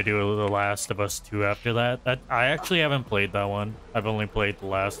plan to do The Last of Us 2 after that? I actually haven't played that one. I've only played The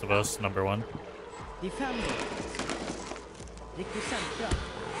Last of Us #1.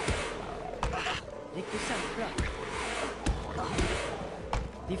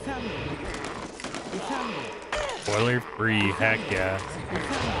 Spoiler free, heck yeah.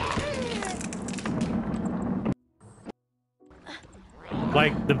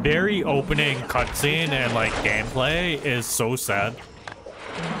 Like, the very opening cutscene and like gameplay is so sad.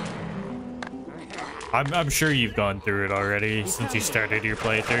 I'm sure you've gone through it already since you started your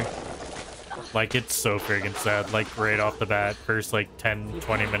playthrough. Like, it's so friggin' sad, like right off the bat, first like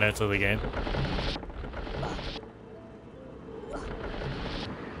 10-20 minutes of the game.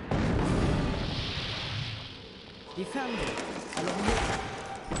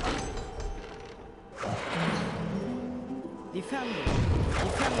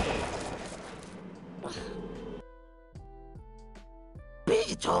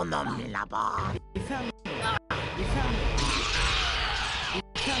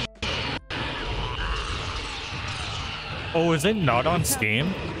 Oh, is it not on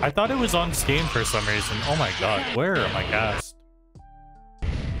Steam? I thought it was on Steam for some reason. Oh my god, where am I cast?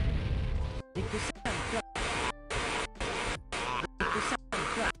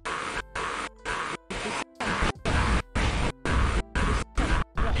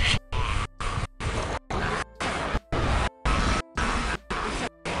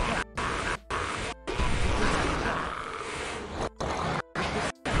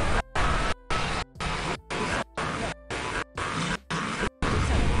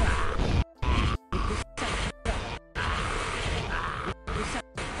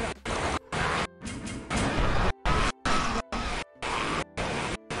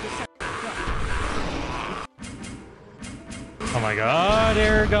 Oh my god,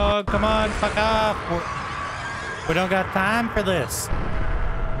 Aragog, come on, fuck off. We don't got time for this.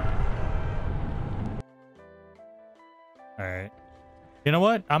 Alright. You know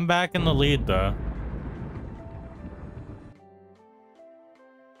what? I'm back in the lead, though.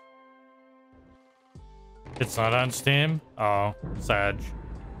 It's not on Steam? Oh, sad.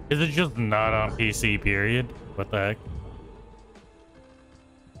 Is it just not on PC, period? What the heck?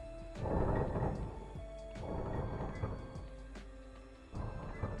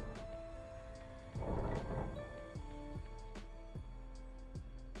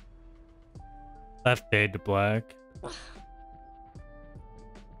 Left Fade to Black.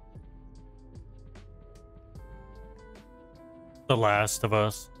 The Last of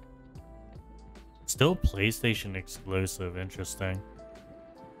Us. Still PlayStation exclusive. Interesting.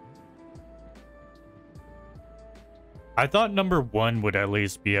 I thought #1 would at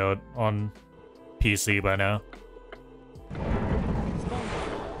least be out on PC by now.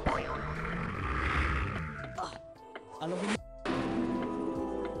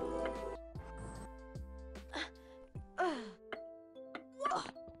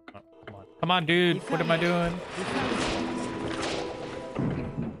 Come on, dude. What am I doing?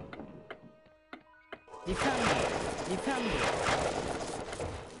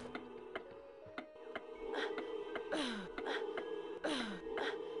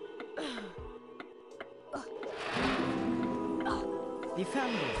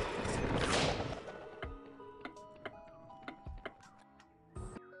 Defender.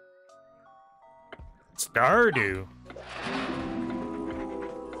 Stardew.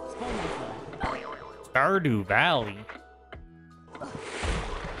 Stardew Valley.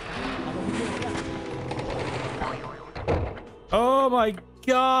 Oh my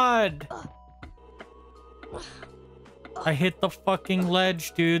god! I hit the fucking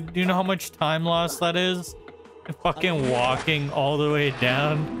ledge, dude. Do you know how much time loss that is? Fucking walking all the way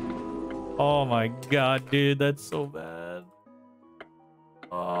down. Oh my god, dude, that's so bad.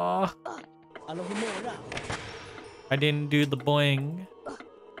 Oh. I didn't do the boing.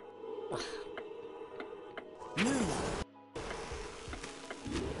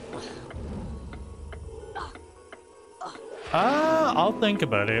 I'll think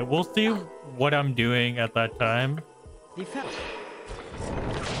about it. We'll see what I'm doing at that time.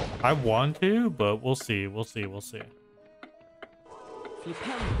 I want to, but we'll see. We'll see. We'll see.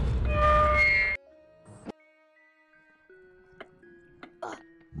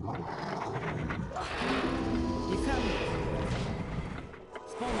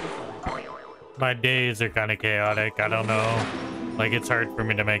 My days are kind of chaotic. I don't know. Like, it's hard for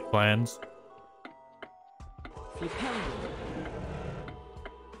me to make plans.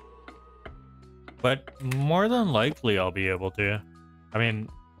 But more than likely, I'll be able to. I mean,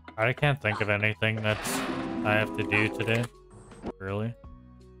 I can't think of anything that's I have to do today. Really?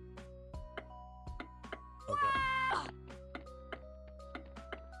 Okay.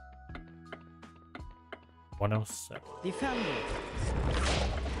 107.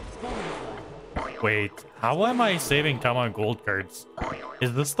 Wait, how am I saving time on gold cards?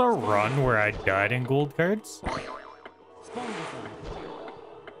 Is this the run where I died in gold cards?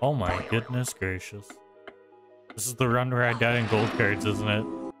 Oh my goodness gracious. This is the run where I died in gold cards, isn't it?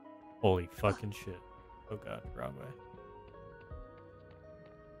 Holy fucking shit. Oh god, wrong way.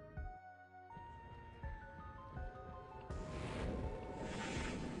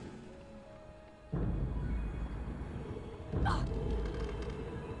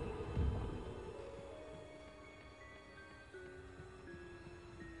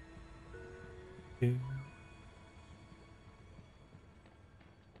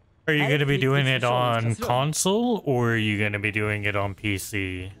 Are you going to be doing it on console or are you going to be doing it on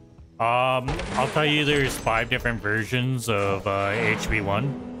PC? I'll tell you there's 5 different versions of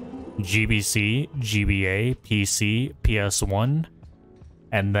HP1. GBC, GBA, PC, PS1,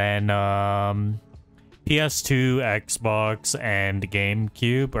 and then PS2, Xbox, and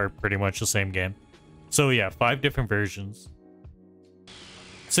GameCube are pretty much the same game. So yeah, 5 different versions.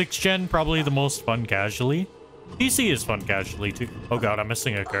 6th gen, probably the most fun casually. PC is fun casually too. Oh god, I'm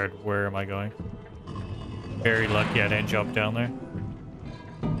missing a card. Where am I going? Very lucky I didn't jump down there.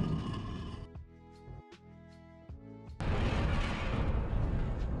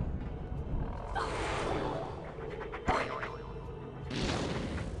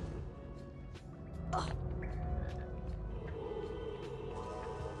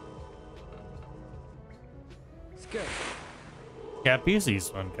 Yeah, PC's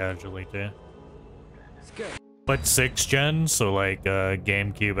fun casually too. But 6th gen, so like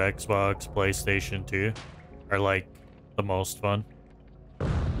GameCube, Xbox, PlayStation 2 are like the most fun.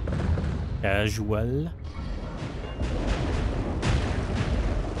 Casual.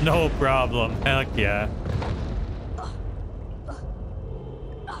 No problem. Heck yeah.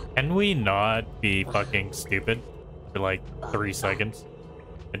 Can we not be fucking stupid for like 3 seconds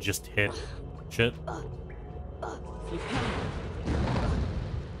and just hit shit?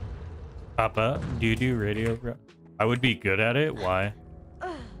 Papa, do you do radio? I would be good at it. Why?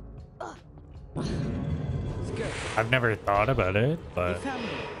 I've never thought about it, but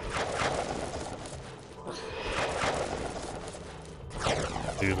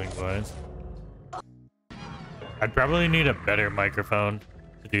soothing voice. I'd probably need a better microphone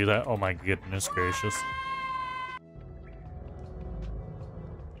to do that. Oh my goodness gracious.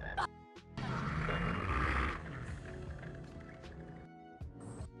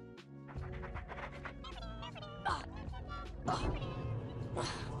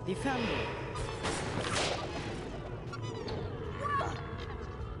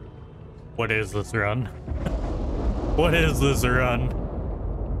 What is this run? What is this run?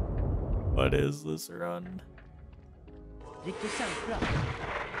 What is this run?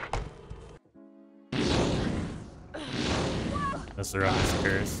 This run is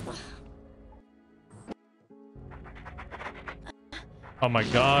cursed. Oh my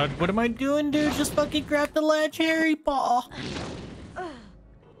god, what am I doing, dude? Just fucking grab the ledge, Harry Paul.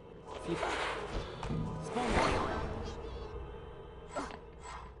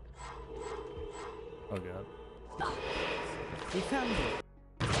 Oh god.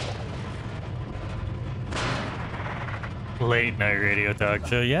 Late night radio talk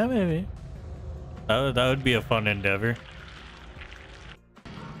show. Yeah, maybe. That would be a fun endeavor.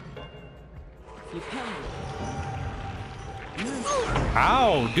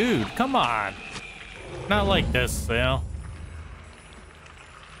 Ow, dude, come on. Not like this, Sal.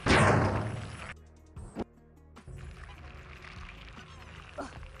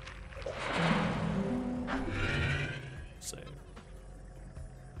 Save.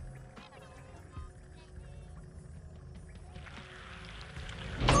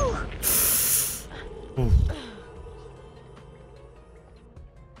 Ooh.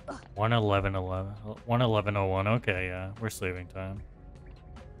 111.01. Okay, yeah, we're saving time.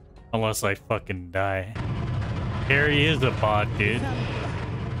 Unless I fucking die. Here he is, a bot, dude.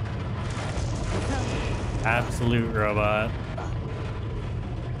 Absolute robot.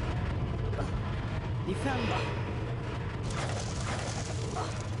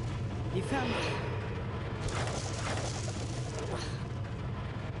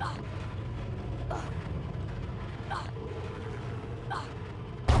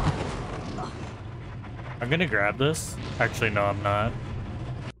 I'm gonna grab this. Actually, no, I'm not.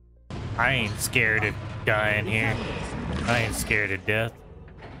 I ain't scared of dying here. I ain't scared of death.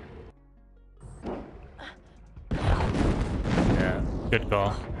 Yeah, good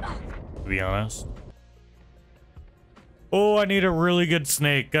call, to be honest. Oh, I need a really good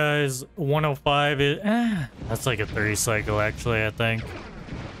snake, guys. 105 is... that's like a 3 cycle, actually, I think.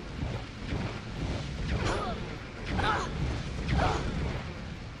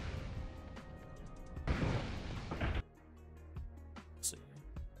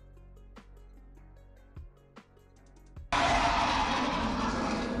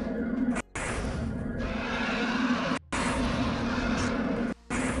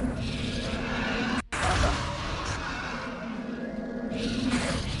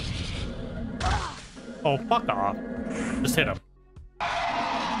 Oh, fuck off. Just hit him.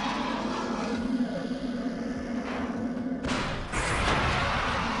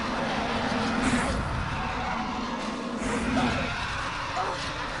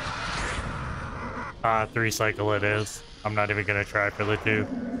 Ah, 3 cycle it is. I'm not even gonna try for the 2.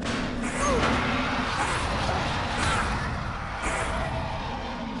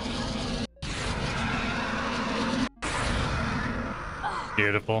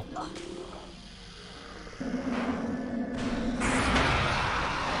 Beautiful.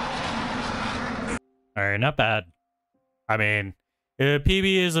 Alright, not bad. I mean, a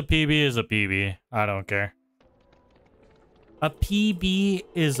PB is a PB is a PB. I don't care. A PB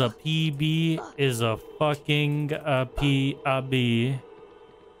is a PB is a fucking a PB.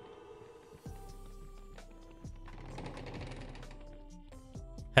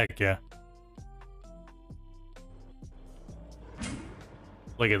 Heck yeah.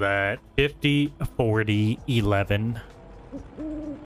 Look at that. 50, 40, 11.